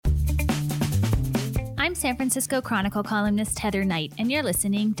I'm San Francisco Chronicle columnist Heather Knight, and you're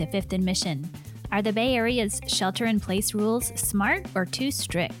listening to Fifth and Mission. Are the Bay Area's shelter-in-place rules smart or too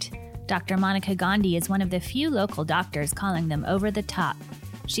strict? Dr. Monica Gandhi is one of the few local doctors calling them over the top.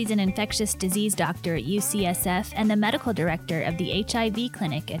 She's an infectious disease doctor at UCSF and the medical director of the HIV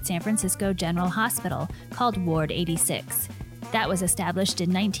clinic at San Francisco General Hospital, called Ward 86. That was established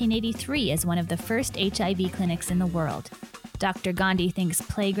in 1983 as one of the first HIV clinics in the world. Dr. Gandhi thinks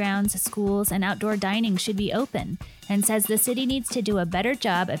playgrounds, schools, and outdoor dining should be open, and says the city needs to do a better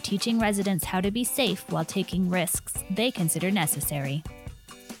job of teaching residents how to be safe while taking risks they consider necessary.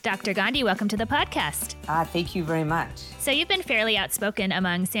 Dr. Gandhi, welcome to the podcast. Thank you very much. So you've been fairly outspoken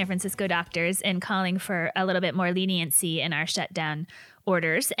among San Francisco doctors in calling for a little bit more leniency in our shutdown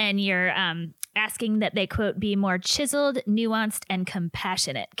orders, and you're asking that they, quote, be more chiseled, nuanced, and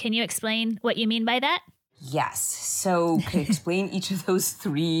compassionate. Can you explain what you mean by that? Yes. So can explain each of those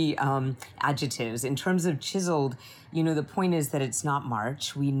three adjectives. In terms of chiseled, the point is that it's not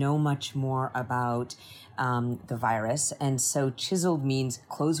March. We know much more about the virus. And so chiseled means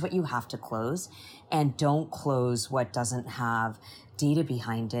close what you have to close and don't close what doesn't have data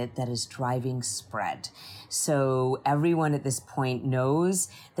behind it that is driving spread. So everyone at this point knows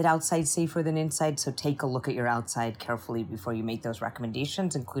that outside's safer than inside. So take a look at your outside carefully before you make those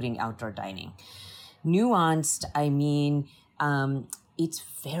recommendations, including outdoor dining. Nuanced, I mean, it's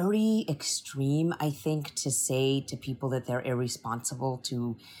very extreme, I think, to say to people that they're irresponsible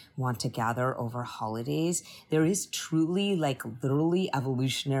to want to gather over holidays. There is truly, literally,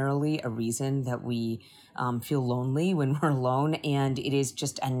 evolutionarily, a reason that we feel lonely when we're alone, and it is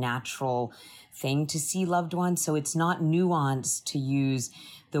just a natural thing to see loved ones. So it's not nuanced to use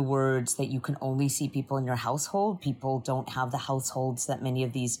the words that you can only see people in your household. People don't have the households that many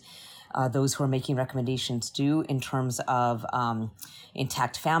of those who are making recommendations do in terms of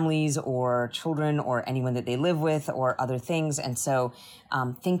intact families or children or anyone that they live with or other things. And so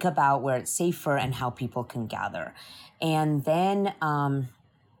think about where it's safer and how people can gather. And then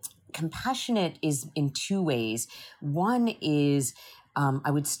compassionate is in two ways. One is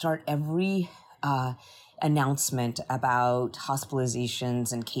I would start every announcement about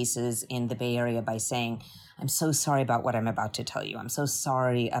hospitalizations and cases in the Bay Area by saying, I'm so sorry about what I'm about to tell you. I'm so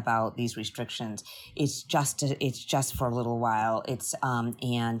sorry about these restrictions. It's just for a little while. The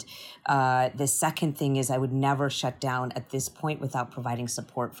second thing is I would never shut down at this point without providing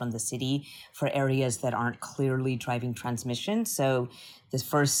support from the city for areas that aren't clearly driving transmission. So the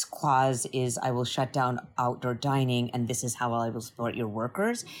first clause is I will shut down outdoor dining, and this is how I will support your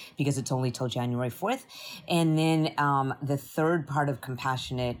workers because it's only till January 4th. And then the third part of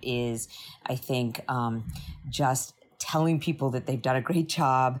compassionate is, I think, just telling people that they've done a great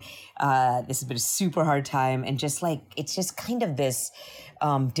job. This has been a super hard time. And it's just kind of this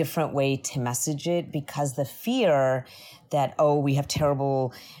different way to message it, because the fear that, we have a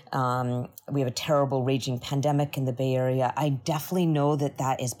terrible raging pandemic in the Bay Area. I definitely know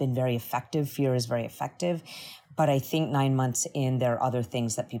that has been very effective. Fear is very effective. But I think 9 months in, there are other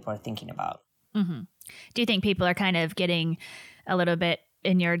things that people are thinking about. Mm-hmm. Do you think people are kind of getting a little bit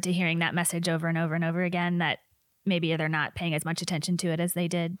inured to hearing that message over and over and over again, that maybe they're not paying as much attention to it as they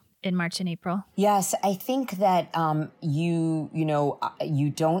did in March and April? Yes, I think that you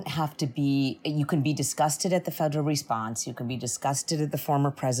don't have to be, you can be disgusted at the federal response, you can be disgusted at the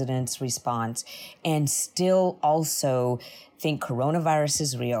former president's response, and still also think coronavirus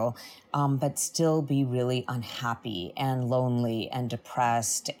is real, but still be really unhappy and lonely and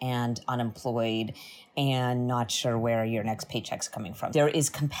depressed and unemployed and not sure where your next paycheck's coming from. There is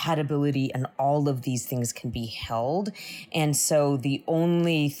compatibility, and all of these things can be held. And so the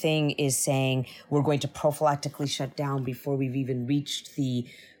only thing is saying we're going to prophylactically shut down before we've even reached the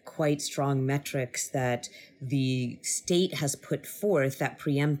quite strong metrics that the state has put forth. That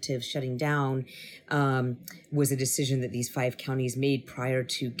preemptive shutting down was a decision that these 5 counties made prior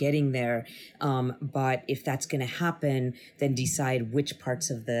to getting there. But if that's going to happen, then decide which parts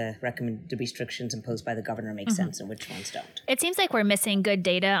of the recommended restrictions imposed by the governor make sense and which ones don't. It seems like we're missing good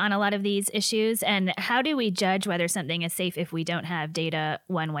data on a lot of these issues. And how do we judge whether something is safe if we don't have data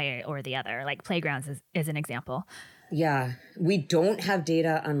one way or the other? Like playgrounds is an example. Yeah, we don't have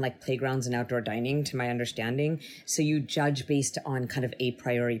data on playgrounds and outdoor dining, to my understanding. So you judge based on kind of a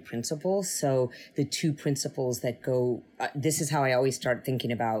priori principle. So the two principles that go, this is how I always start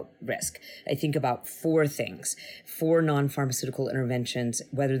thinking about risk. I think about 4 things, 4 non-pharmaceutical interventions,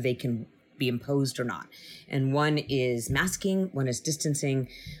 whether they can be imposed or not. And one is masking, one is distancing,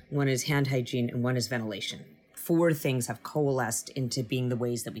 one is hand hygiene, and one is ventilation. four things have coalesced into being the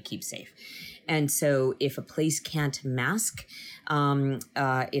ways that we keep safe. And so if a place can't mask,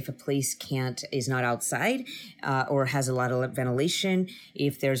 if a place is not outside or has a lot of ventilation,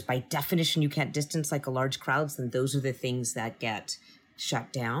 if there's by definition you can't distance like a large crowds, then those are the things that get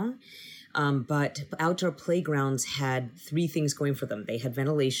shut down. But outdoor playgrounds had three things going for them. They had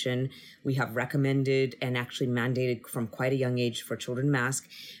ventilation. We have recommended and actually mandated from quite a young age for children mask.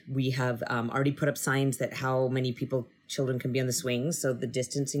 We have already put up signs that how many children can be on the swings. So the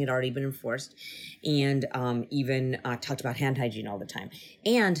distancing had already been enforced, and even talked about hand hygiene all the time.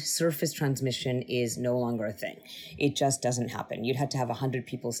 And surface transmission is no longer a thing. It just doesn't happen. You'd have to have 100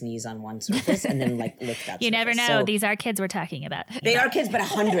 people sneeze on one surface and then lick that You surface. never know. So, these are kids we're talking about. they are kids, but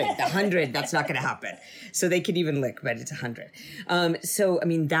 100, that's not going to happen. So they could even lick, but it's 100. So, I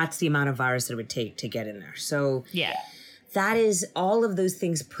mean, that's the amount of virus that it would take to get in there. So yeah. That is all of those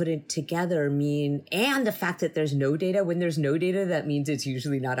things put it together and the fact that there's no data. When there's no data, that means it's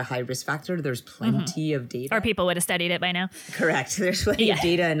usually not a high risk factor. There's plenty of data. Or people would have studied it by now. Correct. There's plenty of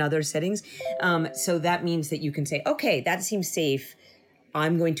data in other settings. So that means that you can say, okay, that seems safe.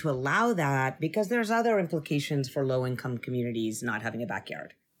 I'm going to allow that because there's other implications for low income communities not having a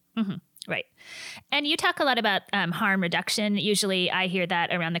backyard. Mm-hmm. Right. And you talk a lot about harm reduction. Usually I hear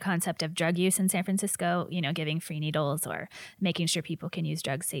that around the concept of drug use in San Francisco, giving free needles or making sure people can use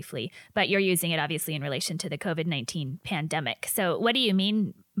drugs safely. But you're using it obviously in relation to the COVID-19 pandemic. So what do you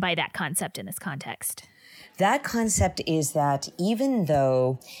mean by that concept in this context? That concept is that even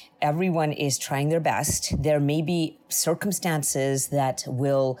though everyone is trying their best, there may be circumstances that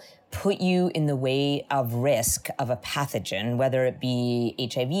will put you in the way of risk of a pathogen, whether it be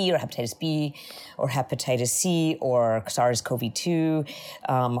HIV or hepatitis B or hepatitis C or SARS-CoV-2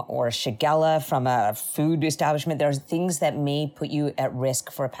 or Shigella from a food establishment. There's things that may put you at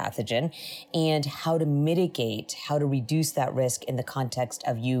risk for a pathogen, and how to mitigate, how to reduce that risk in the context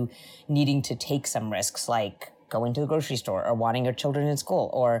of you needing to take some risks like going to the grocery store or wanting your children in school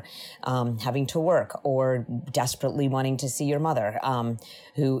or having to work or desperately wanting to see your mother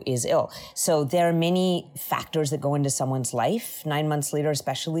who is ill. So there are many factors that go into someone's life, 9 months later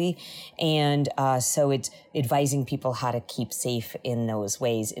especially. And so it's advising people how to keep safe in those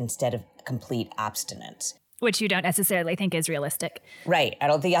ways instead of complete abstinence. Which you don't necessarily think is realistic. Right. I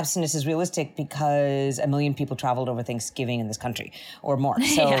don't think abstinence is realistic because 1 million people traveled over Thanksgiving in this country or more.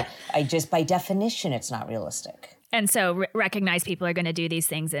 So by definition, it's not realistic. And so recognize people are going to do these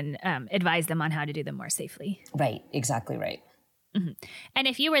things and advise them on how to do them more safely. Right. Exactly right. Mm-hmm. And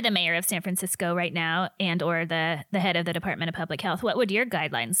if you were the mayor of San Francisco right now and or the head of the Department of Public Health, what would your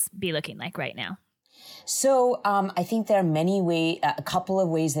guidelines be looking like right now? So I think there are a couple of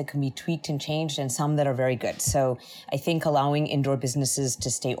ways that can be tweaked and changed, and some that are very good. So I think allowing indoor businesses to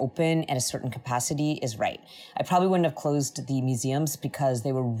stay open at a certain capacity is right. I probably wouldn't have closed the museums because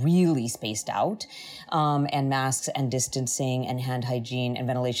they were really spaced out, and masks and distancing and hand hygiene and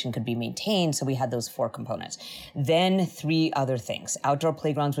ventilation could be maintained. So we had those four components. Then three other things: outdoor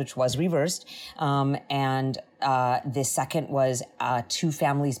playgrounds, which was reversed, and the second was two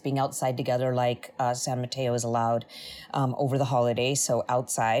families being outside together like San Mateo is allowed over the holidays, so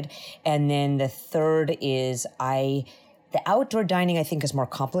outside. And then the third is the outdoor dining I think is more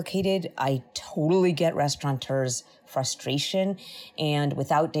complicated. I totally get restaurateurs' frustration, and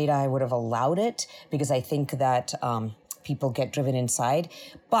without data I would have allowed it because I think that people get driven inside.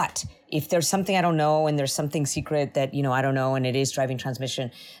 But if there's something I don't know and there's something secret that, I don't know and it is driving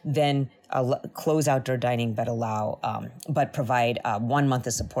transmission, then close outdoor dining, but provide 1 month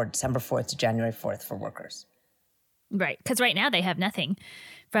of support, December 4th to January 4th for workers. Right. Because right now they have nothing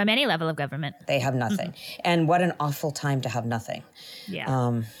from any level of government. They have nothing. Mm-hmm. And what an awful time to have nothing.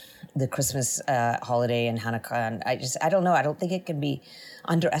 Yeah. The Christmas holiday and Hanukkah. And I don't know. I don't think it can be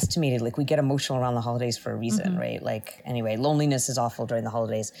underestimated. Like, we get emotional around the holidays for a reason, right? Like, anyway, loneliness is awful during the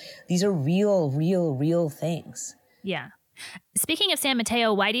holidays. These are real things. Yeah. Speaking of San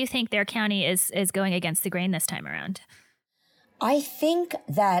Mateo, why do you think their county is going against the grain this time around? I think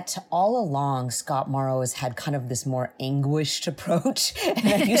that all along, Scott Morrow has had kind of this more anguished approach. And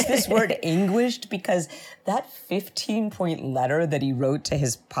I use this word anguished because that 15-point letter that he wrote to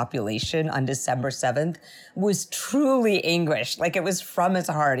his population on December 7th was truly anguished. Like, it was from his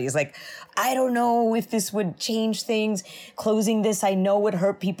heart. He's like, I don't know if this would change things. Closing this, I know would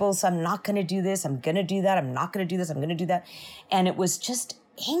hurt people, so I'm not going to do this. I'm going to do that. I'm not going to do this. I'm going to do that. And it was just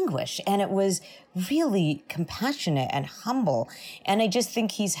anguish, and it was really compassionate and humble. And I just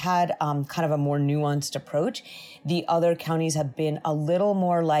think he's had kind of a more nuanced approach. The other counties have been a little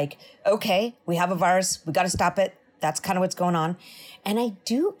more like, okay, we have a virus, we got to stop it. That's kind of what's going on. And I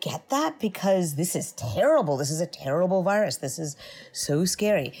do get that because this is terrible. This is a terrible virus. This is so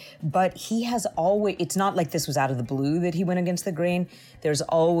scary. But he has always, it's not like this was out of the blue that he went against the grain. There's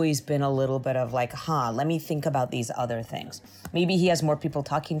always been a little bit of like, let me think about these other things. Maybe he has more people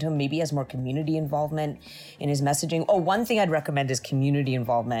talking to him. Maybe he has more community involvement in his messaging. Oh, one thing I'd recommend is community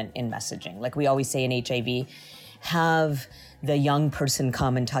involvement in messaging. Like we always say in HIV, have the young person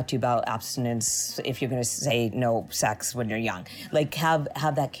come and talk to you about abstinence if you're going to say no sex when you're young. Like have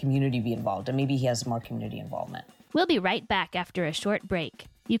that community be involved, and maybe he has more community involvement. We'll be right back after a short break.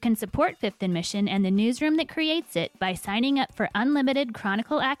 You can support Fifth and Mission and the newsroom that creates it by signing up for unlimited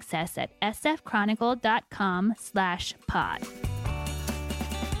Chronicle access at sfchronicle.com/pod.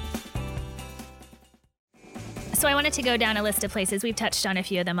 So I wanted to go down a list of places. We've touched on a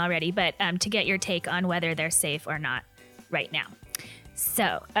few of them already, but to get your take on whether they're safe or not right now.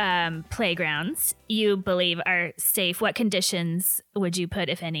 So playgrounds, you believe are safe. What conditions would you put,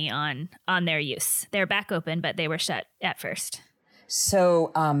 if any, on their use? They're back open, but they were shut at first.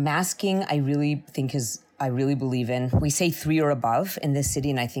 So masking, I really believe in. We say 3 or above in this city,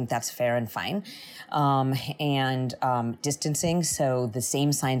 and I think that's fair and fine. And distancing, so the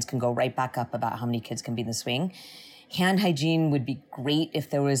same signs can go right back up about how many kids can be in the swing. Hand hygiene would be great if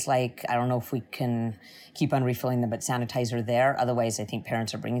there was I don't know if we can keep on refilling them, but sanitizer there. Otherwise, I think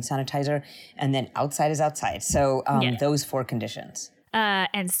parents are bringing sanitizer. And then outside is outside. So those 4 conditions.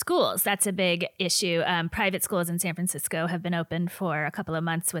 And schools, that's a big issue. Private schools in San Francisco have been open for a couple of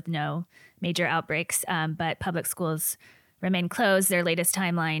months with no major outbreaks, but public schools remain closed. Their latest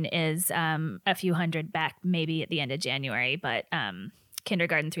timeline is a few hundred back maybe at the end of January, but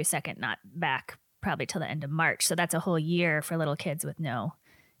kindergarten through second not back probably till the end of March. So that's a whole year for little kids with no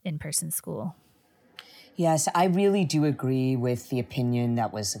in-person school. Yes, I really do agree with the opinion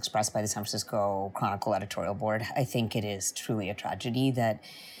that was expressed by the San Francisco Chronicle editorial board. I think it is truly a tragedy that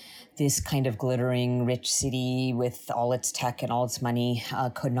this kind of glittering rich city with all its tech and all its money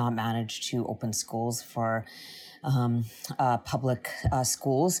could not manage to open schools for public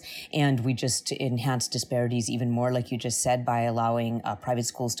schools. And we just enhanced disparities even more, like you just said, by allowing private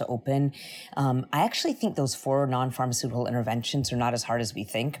schools to open. I actually think those 4 non-pharmaceutical interventions are not as hard as we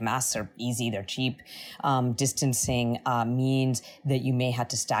think. Masks are easy, they're cheap. Distancing means that you may have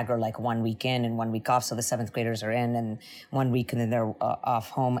to stagger 1 week in and 1 week off. So the 7th graders are in and 1 week and then they're off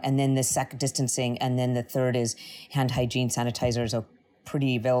home. And then the second distancing. And then the third is hand hygiene, sanitizers,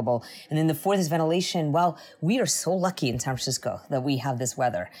 pretty available. And then the 4th is ventilation. Well, we are so lucky in San Francisco that we have this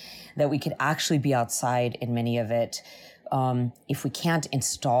weather, that we could actually be outside in many of it. If we can't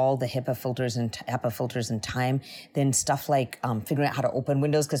install the HEPA filters in time, then stuff like figuring out how to open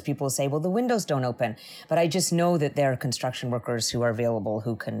windows, because people say, well, the windows don't open. But I just know that there are construction workers who are available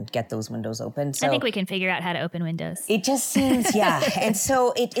who can get those windows open. So I think we can figure out how to open windows. It just seems, yeah. And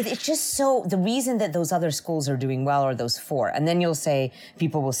so it's just so, the reason that those other schools are doing well are those 4. And then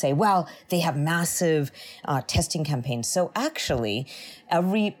people will say, well, they have massive testing campaigns. So actually,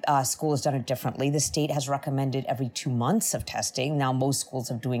 every school has done it differently. The state has recommended every 2 months of testing. Now most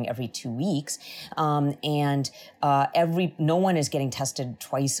schools are doing every 2 weeks. No one is getting tested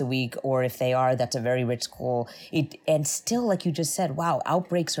twice a week, or if they are, that's a very rich school. And still, like you just said, wow,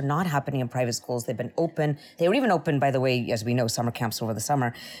 outbreaks are not happening in private schools. They've been open. They were even open, by the way, as we know, summer camps over the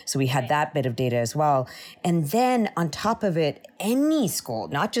summer. So we had that bit of data as well. And then on top of it, any school,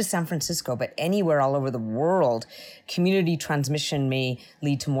 not just San Francisco, but anywhere all over the world, community transmission may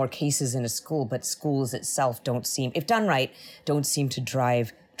lead to more cases in a school, but schools itself don't seem, if done right, don't seem to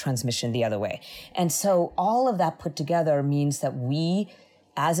drive transmission the other way. And so all of that put together means that we,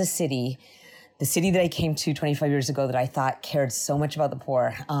 as a city, the city that I came to 25 years ago that I thought cared so much about the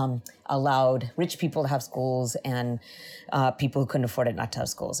poor, allowed rich people to have schools and people who couldn't afford it not to have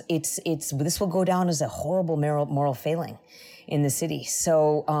schools. This will go down as a horrible moral failing in the city.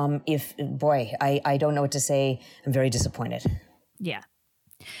 So I don't know what to say. I'm very disappointed. Yeah.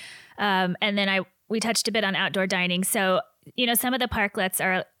 And then we touched a bit on outdoor dining. So, some of the parklets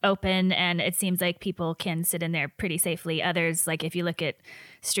are open and it seems like people can sit in there pretty safely. Others, like if you look at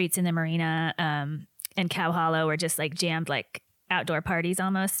streets in the marina and Cow Hollow, are just jammed like outdoor parties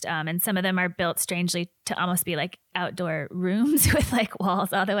almost. And some of them are built strangely to almost be like outdoor rooms with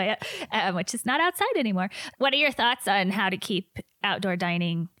walls all the way up, which is not outside anymore. What are your thoughts on how to keep outdoor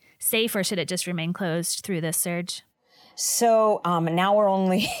dining safe, or should it just remain closed through this surge? So now we're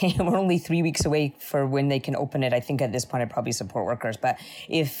only 3 weeks away for when they can open it. I think at this point I'd probably support workers, but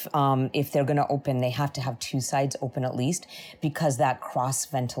if they're going to open, they have to have two sides open at least, because that cross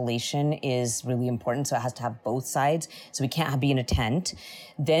ventilation is really important. So it has to have both sides. So we can't be in a tent.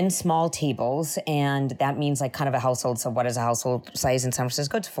 Then small tables, and that means like kind of a household. So what is a household size in San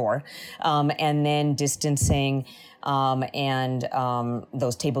Francisco? It's 4, and then distancing. And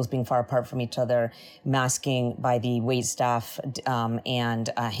those tables being far apart from each other, masking by the wait staff, and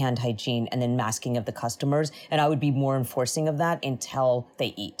hand hygiene, and then masking of the customers. And I would be more enforcing of that until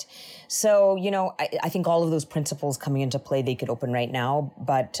they eat. So, I think all of those principles coming into play, they could open right now.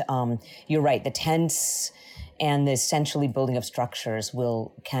 But you're right, the tents and the essentially building of structures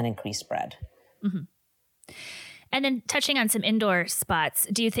can increase spread. Mm-hmm. And then touching on some indoor spots,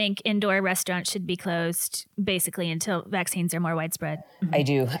 do you think indoor restaurants should be closed basically until vaccines are more widespread?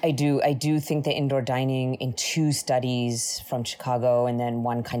 Mm-hmm. I do think that indoor dining, in 2 studies from Chicago and then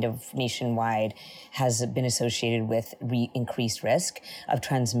one kind of nationwide, has been associated with increased risk of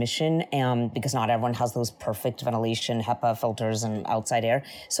transmission, because not everyone has those perfect ventilation, HEPA filters and outside air.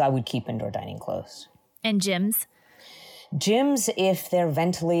 So I would keep indoor dining closed. And gyms? Gyms, if they're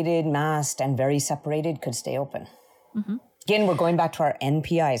ventilated, masked, and very separated, could stay open. Mm-hmm. Again, we're going back to our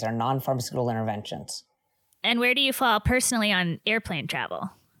NPIs, our non-pharmaceutical interventions. And where do you fall personally on airplane travel?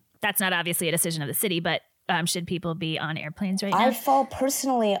 That's not obviously a decision of the city, but should people be on airplanes right now? I fall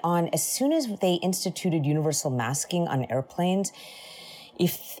personally on, as soon as they instituted universal masking on airplanes,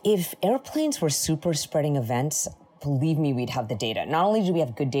 if airplanes were super spreading events, believe me, we'd have the data. Not only do we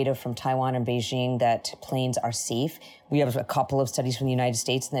have good data from Taiwan and Beijing that planes are safe, we have a couple of studies from the United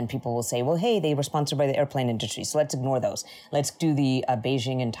States, and then people will say, well, hey, they were sponsored by the airplane industry, so let's ignore those. Let's do the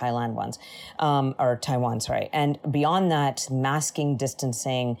Beijing and Thailand ones, or Taiwan, sorry. And beyond that, masking,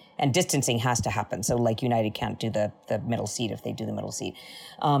 distancing, and distancing has to happen. So like United can't do the middle seat if they do the middle seat.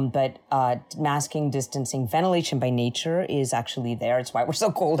 But masking, distancing, ventilation by nature is actually there. It's why we're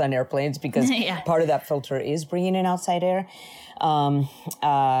so cold on airplanes, because part of that filter is bringing in outside air.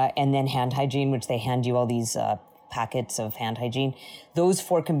 And then hand hygiene, which they hand you all these packets of hand hygiene. Those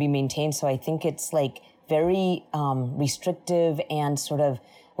 4 can be maintained. So I think it's like very restrictive and sort of,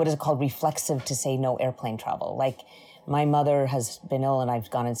 what is it called, reflexive to say no airplane travel. Like, my mother has been ill and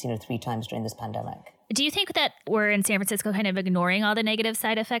I've gone and seen her 3 times during this pandemic. Do you think that we're in San Francisco kind of ignoring all the negative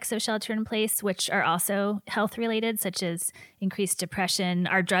side effects of shelter in place, which are also health related, such as increased depression?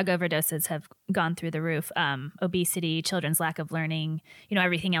 Our drug overdoses have gone through the roof, obesity, children's lack of learning,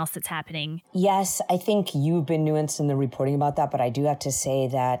 everything else that's happening. Yes, I think you've been nuanced in the reporting about that, but I do have to say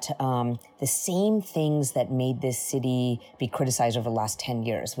that the same things that made this city be criticized over the last 10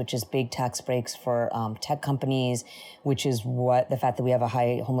 years, which is big tax breaks for tech companies, which is the fact that we have a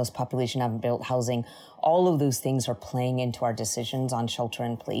high homeless population, haven't built housing, all of those things are playing into our decisions on shelter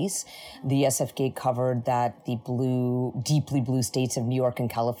in place. The SFGate covered that the deeply blue states of New York and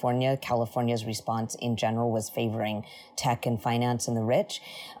California's response in general was favoring tech and finance and the rich.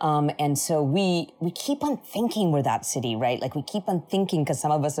 And so we keep on thinking we're that city, right? Like, we keep on thinking, because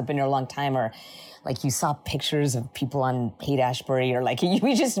some of us have been here a long time, or like you saw pictures of people on Haight-Ashbury, or like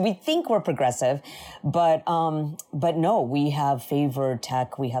we think we're progressive, but no, we have favored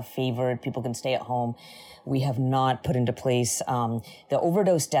tech. We have favored people can stay at home. We have not put into place the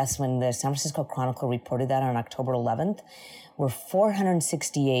overdose deaths. When the San Francisco Chronicle reported that on October 11th, were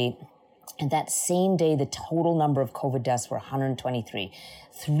 468. And that same day, the total number of COVID deaths were 123,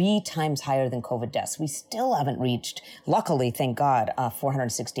 3 times higher than COVID deaths. We still haven't reached, luckily, thank God,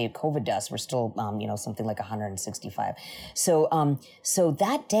 468 COVID deaths. We're still, something like 165. So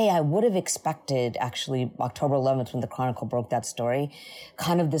that day, I would have expected, actually, October 11th, when the Chronicle broke that story,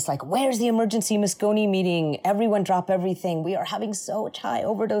 kind of this like, where's the emergency Moscone meeting? Everyone drop everything. We are having so high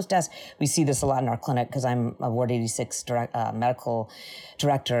overdose deaths. We see this a lot in our clinic because I'm a Ward 86 medical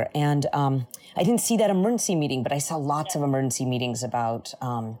director. And I didn't see that emergency meeting, but I saw lots of emergency meetings about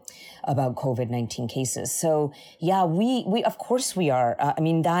COVID-19 cases. So yeah, we of course we are.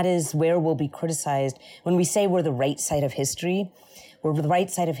 That is where we'll be criticized when we say we're the right side of history. We're the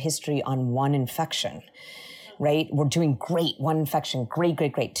right side of history on one infection. Right? We're doing great. One infection. Great.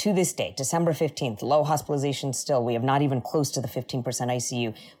 To this day, December 15th, low hospitalization still. We have not even close to the 15%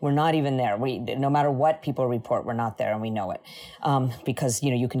 ICU. We're not even there. No matter what people report, we're not there, and we know it. Because,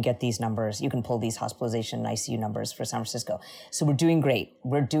 you can get these numbers. You can pull these hospitalization and ICU numbers for San Francisco. So we're doing great.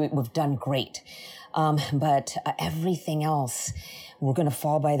 We've done great. But everything else, we're going to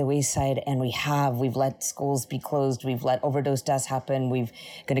fall by the wayside, and we've let schools be closed. We've let overdose deaths happen. We've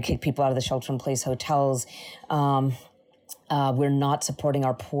going to kick people out of the shelter-in-place hotels. We're not supporting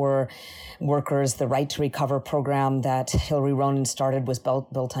our poor workers. The Right to Recover program that Hillary Ronan started was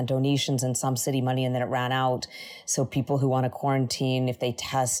built on donations and some city money, and then it ran out. So people who want to quarantine, if they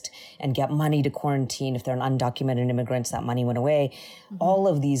test and get money to quarantine, if they're an undocumented immigrants, that money went away. Mm-hmm. All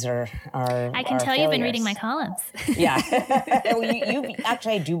of these are I can tell failures. You've been reading my columns. Yeah. you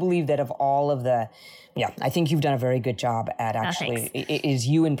actually, I do believe that of all of the, I think you've done a very good job at actually, it is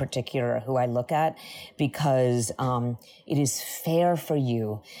you in particular who I look at, because it is fair for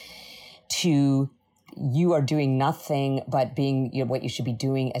you you are doing nothing but being what you should be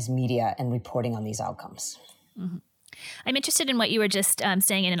doing as media and reporting on these outcomes. Mm-hmm. I'm interested in what you were just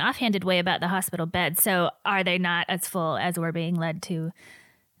saying in an offhanded way about the hospital beds. So are they not as full as we're being led to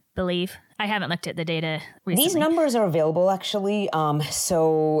believe? I haven't looked at the data recently. These numbers are available, actually. Bob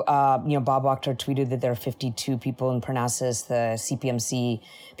Wachter tweeted that there are 52 people in Parnassus. The CPMC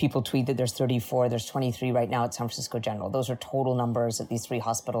people tweet that there's 34. There's 23 right now at San Francisco General. Those are total numbers at these 3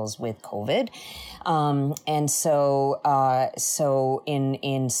 hospitals with COVID. So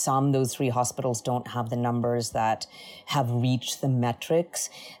in some, those 3 hospitals don't have the numbers that have reached the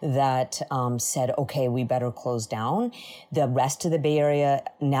metrics that said, okay, we better close down. The rest of the Bay Area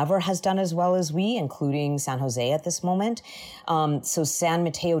never has done as well as we, including San Jose at this moment. So San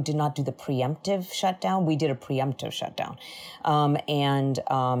Mateo did not do the preemptive shutdown. We did a preemptive shutdown.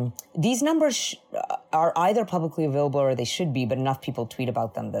 These numbers are either publicly available or they should be, but enough people tweet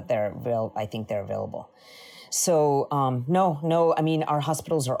about them that I think they're available. So, no, I mean, our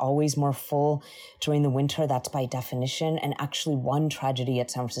hospitals are always more full during the winter. That's by definition. And actually, one tragedy at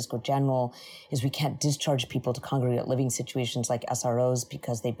San Francisco General is we can't discharge people to congregate living situations like SROs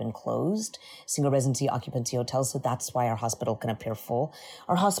because they've been closed, single residency occupancy hotels. So that's why our hospital can appear full.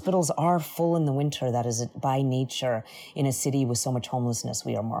 Our hospitals are full in the winter. That is by nature. In a city with so much homelessness,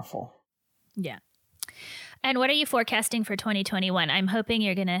 we are more full. Yeah. And what are you forecasting for 2021? I'm hoping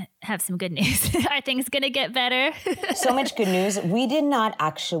you're going to have some good news. Are things going to get better? So much good news. We did not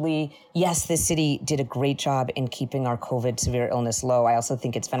actually, yes, the city did a great job in keeping our COVID severe illness low. I also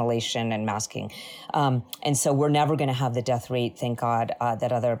think it's ventilation and masking. And so we're never going to have the death rate, thank God,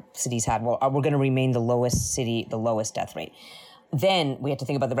 that other cities had. Well, we're going to remain the lowest city, the lowest death rate. Then we had to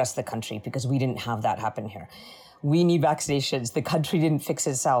think about the rest of the country because we didn't have that happen here. We need vaccinations. The country didn't fix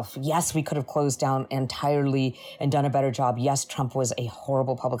itself. Yes, we could have closed down entirely and done a better job. Yes, Trump was a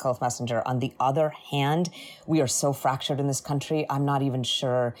horrible public health messenger. On the other hand, we are so fractured in this country. I'm not even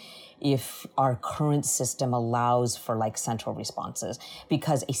sure if our current system allows for central responses,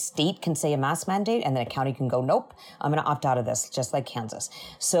 because a state can say a mask mandate and then a county can go, nope, I'm going to opt out of this, just like Kansas.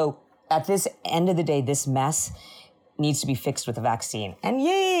 So at this end of the day, this mess needs to be fixed with a vaccine. And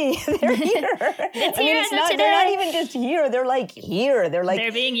yay, they're here. They're not even just here. They're here.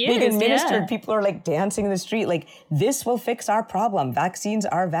 They're being used, being administered. Yeah. People are dancing in the street. This will fix our problem. Vaccines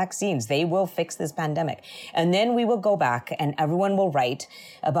are vaccines. They will fix this pandemic. And then we will go back and everyone will write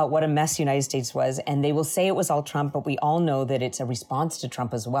about what a mess the United States was. And they will say it was all Trump, but we all know that it's a response to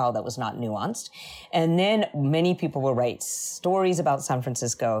Trump as well that was not nuanced. And then many people will write stories about San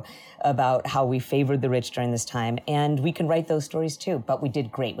Francisco, about how we favored the rich during this time. And we can write those stories too, but we did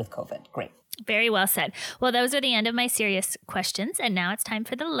great with COVID. Great. Very well said. Well, those are the end of my serious questions. And now it's time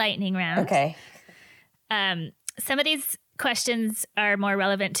for the lightning round. Okay. Some of these questions are more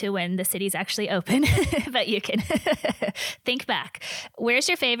relevant to when the city's actually open, but you can think back. Where's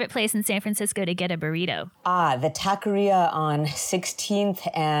your favorite place in San Francisco to get a burrito? The Taqueria on 16th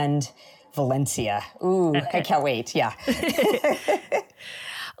and Valencia. Ooh, okay. I can't wait. Yeah.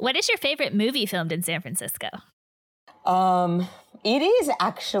 What is your favorite movie filmed in San Francisco? It is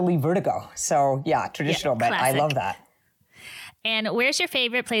actually Vertigo. So yeah, traditional, but I love that. And where's your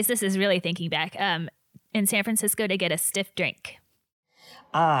favorite place? This is really thinking back, in San Francisco to get a stiff drink.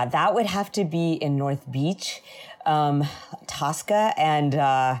 That would have to be in North Beach, Tosca. And,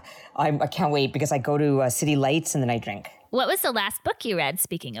 I can't wait because I go to City Lights and then I drink. What was the last book you read,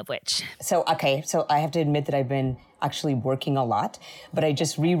 speaking of which? So I have to admit that I've been actually working a lot, but I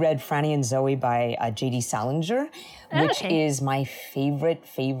just reread Franny and Zoe by J.D. Salinger, which is my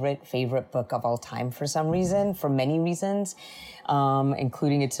favorite book of all time for some reason, for many reasons,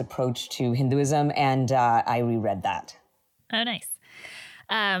 including its approach to Hinduism, and I reread that. Oh, nice.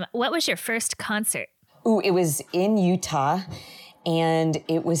 What was your first concert? Ooh, it was in Utah. And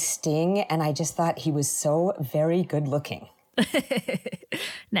it was Sting, and I just thought he was so very good looking.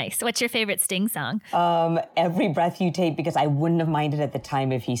 Nice. What's your favorite Sting song? Every Breath You Take, because I wouldn't have minded at the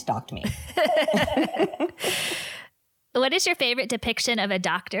time if he stalked me. What is your favorite depiction of a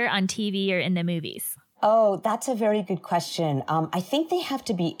doctor on TV or in the movies? Oh, that's a very good question. I think they have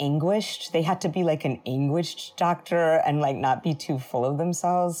to be anguished. They have to be like an anguished doctor and like not be too full of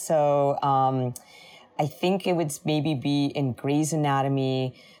themselves. So I think it would maybe be in Grey's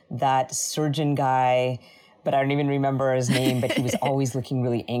Anatomy, that surgeon guy, but I don't even remember his name, but he was always looking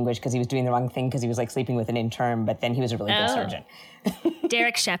really anguished because he was doing the wrong thing because he was like sleeping with an intern, but then he was a really good surgeon.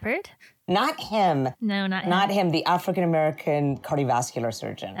 Derek Shepherd? Not him. No, not him. Not him, the African-American cardiovascular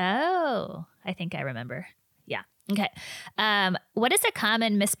surgeon. Oh, I think I remember. Yeah. Okay. What is a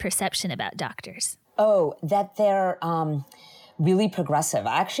common misperception about doctors? Oh, that they're really progressive.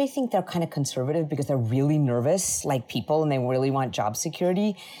 I actually think they're kind of conservative because they're really nervous, like people, and they really want job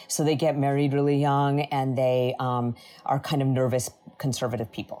security. So they get married really young, and they are kind of nervous,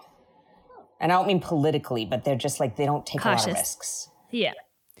 conservative people. And I don't mean politically, but they're just like, they don't take Cautious. a lot of risks. Yeah.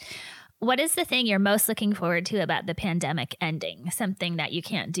 What is the thing you're most looking forward to about the pandemic ending? Something that you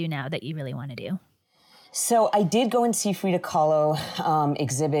can't do now that you really want to do? So I did go and see Frida Kahlo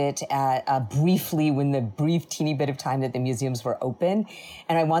exhibit briefly when the brief teeny bit of time that the museums were open.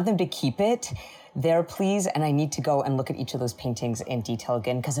 And I want them to keep it there, please. And I need to go and look at each of those paintings in detail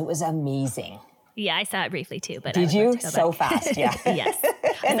again because it was amazing. Yeah, I saw it briefly too. But did you? So fast, yeah. Yes.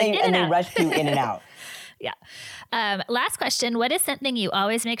 and they rushed you in and out. Yeah. Last question. What is something you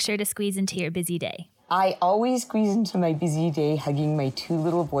always make sure to squeeze into your busy day? I always squeeze into my busy day hugging my 2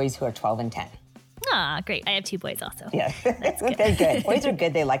 little boys who are 12 and 10. Ah, great. I have 2 boys also. Yeah, That's good. They're good. Boys are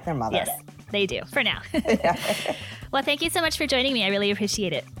good. They like their mother. Yes, they do, for now. Well, thank you so much for joining me. I really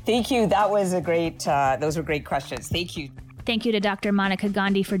appreciate it. Thank you. That was a great, those were great questions. Thank you. Thank you to Dr. Monica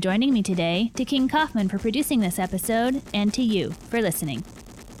Gandhi for joining me today, to King Kaufman for producing this episode, and to you for listening.